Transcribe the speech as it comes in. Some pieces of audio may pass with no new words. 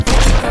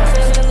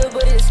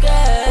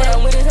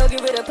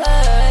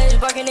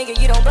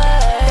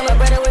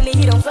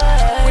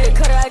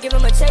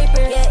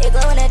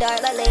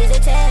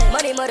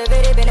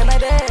motivated, been in my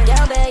bed.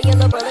 Down bad,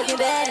 yellow brother.